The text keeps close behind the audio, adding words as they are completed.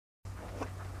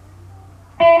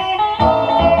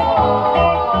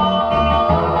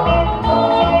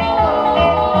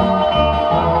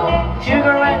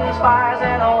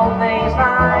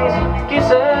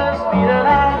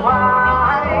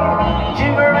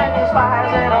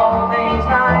spice and all things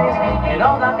nice. You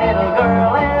know that little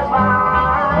girl is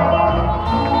mine.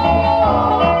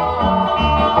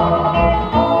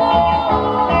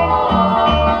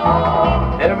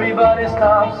 Everybody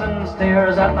stops and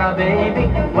stares at my baby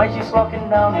when she's walking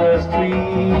down the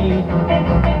street.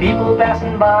 People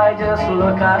passing by just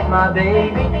look at my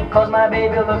baby, 'cause my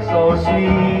baby looks so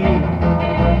sweet.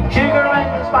 Sugar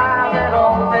and spice and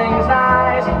all things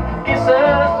nice,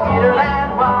 kisses sweeter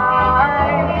than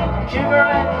wine. Sugar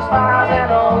and spice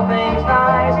and all things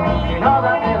nice, you know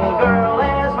that little girl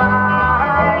is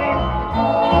mine.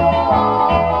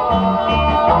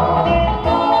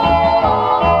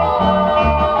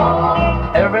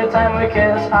 Every time we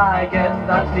kiss I get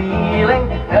that feeling,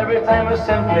 every time we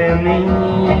simply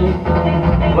meet.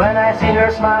 When I see her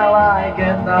smile I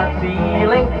get that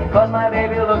feeling, 'cause my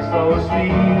baby looks so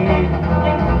sweet.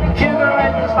 Sugar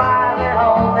and spice and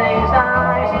all things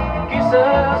nice,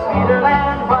 kisses sweeter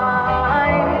than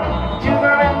wine.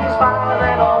 Sugar and spice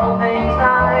and all things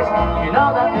nice, you know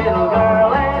that little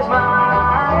girl is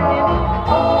mine.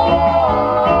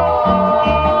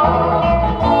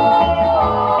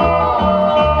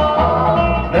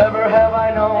 Never have I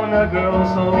known a girl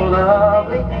so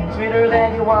lovely, sweeter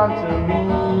than you want to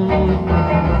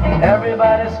meet.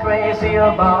 Everybody's crazy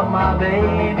about my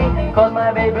baby, 'cause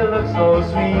my baby looks so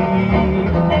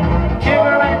sweet.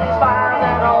 Sugar and spice